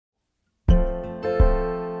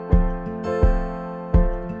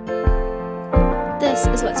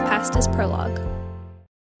this is what's passed as prologue.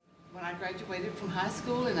 When I graduated from high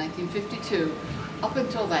school in 1952, up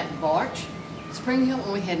until that March, Spring Hill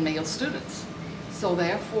only had male students. So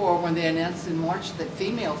therefore, when they announced in March that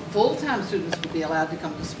female full-time students would be allowed to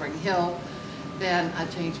come to Spring Hill, then I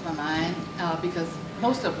changed my mind because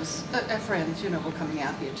most of us, our friends, were coming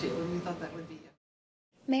out here too, and we thought that would be it.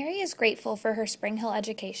 Mary is grateful for her Spring Hill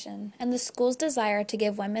education and the school's desire to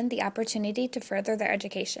give women the opportunity to further their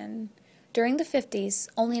education. During the 50s,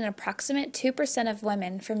 only an approximate 2% of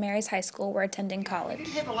women from Mary's high school were attending college. We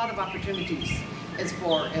didn't have a lot of opportunities as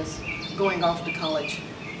far as going off to college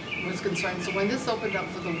was concerned. So when this opened up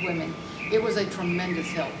for the women, it was a tremendous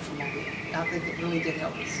help for Maria. I think it really did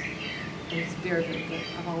help us. It's very, very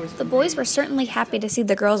good. The boys were certainly happy to see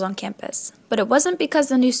the girls on campus, but it wasn't because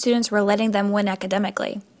the new students were letting them win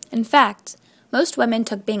academically. In fact, most women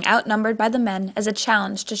took being outnumbered by the men as a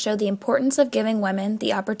challenge to show the importance of giving women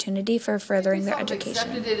the opportunity for furthering their education.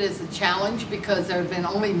 We accepted it as a challenge because there have been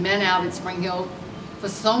only men out at Spring Hill for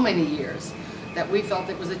so many years that we felt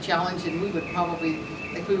it was a challenge, and we would probably,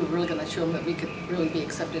 we were really going to show them that we could really be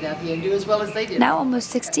accepted out here and do as well as they did. Now, almost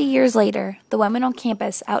 60 years later, the women on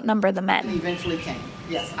campus outnumber the men. And eventually came.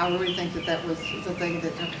 Yes, I really think that was the thing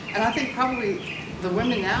that, and I think probably the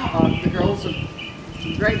women now, the girls are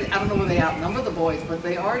great. I don't know whether they outnumber the boys, but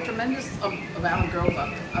they are a tremendous amount of girls out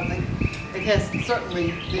there. I think it has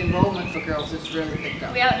certainly, the enrollment for girls is really picked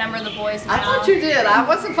up. We outnumber the boys now. I thought you did. I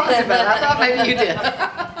wasn't positive about it. I thought maybe you did.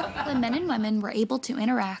 The men and women were able to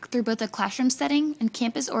interact through both a classroom setting and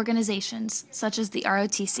campus organizations, such as the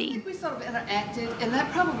ROTC. We sort of interacted, and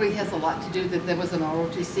that probably has a lot to do that there was an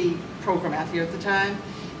ROTC program out here at the time,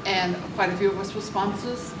 and quite a few of us were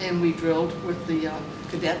sponsors, and we drilled with the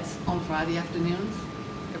cadets on Friday afternoons,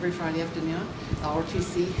 every Friday afternoon. The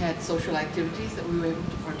ROTC had social activities that we were able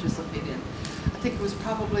to participate in. I think it was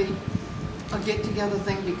probably a get-together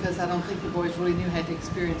thing because I don't think the boys really knew how to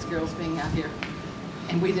experience girls being out here.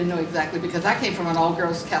 And we didn't know exactly because I came from an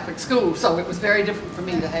all-girls Catholic school, so it was very different for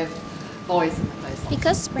me to have boys in the place.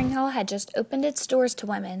 Because Spring Hill had just opened its doors to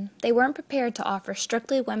women, they weren't prepared to offer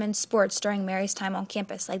strictly women's sports during Mary's time on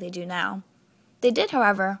campus like they do now. They did,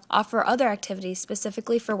 however, offer other activities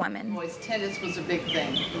specifically for women. Boys tennis was a big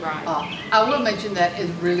thing. Right. I will mention that as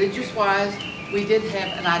religious-wise, we did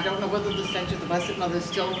have, and I don't know whether the statue of the Blessed Mother is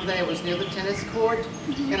still over there. It was near the tennis court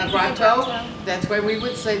in a grotto. That's where we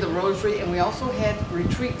would say the rosary, and we also had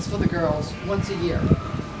retreats for the girls once a year.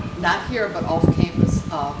 Not here, but off campus.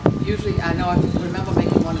 Usually, I know I remember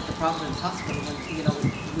making one at the Providence Hospital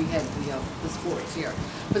when we had the sports here.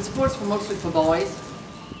 But sports were mostly for boys.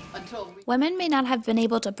 Women may not have been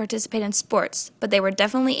able to participate in sports, but they were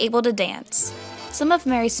definitely able to dance. Some of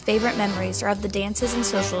Mary's favorite memories are of the dances and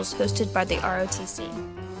socials hosted by the ROTC.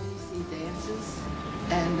 Dances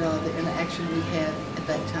and the interaction we had at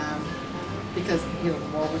that time, because the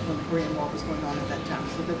war was when the Korean War was going on at that time,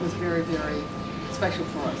 so that was very, very special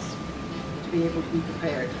for us to be able to be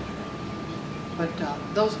prepared. But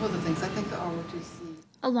those were the things. I think the ROTC.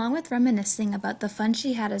 Along with reminiscing about the fun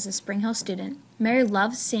she had as a Spring Hill student, Mary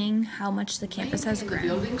loves seeing how much the campus has grown. The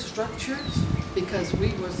building structures, because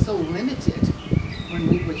we were so limited when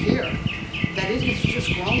we were here, that it has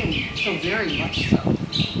just grown so very much so.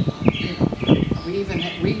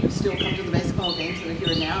 We still come to the basketball games that are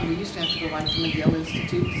here now, and we used to have to go right to McGill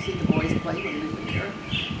Institute to see the boys play when we were here,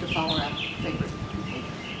 to follow our favorite people.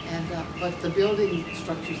 And but the building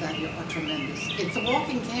structures out here are tremendous. It's a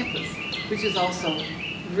walking campus, which is also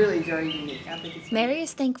really very unique. I think it's Mary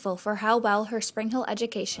is thankful for how well her Spring Hill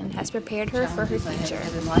education has prepared her for her future. I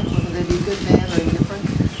had in life, whether they be good, bad, or indifferent,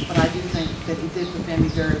 but I do think that it did prepare me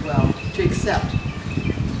very well to accept,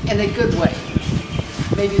 in a good way,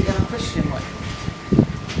 maybe in a Christian way,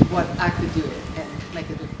 what I could do and make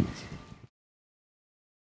a difference.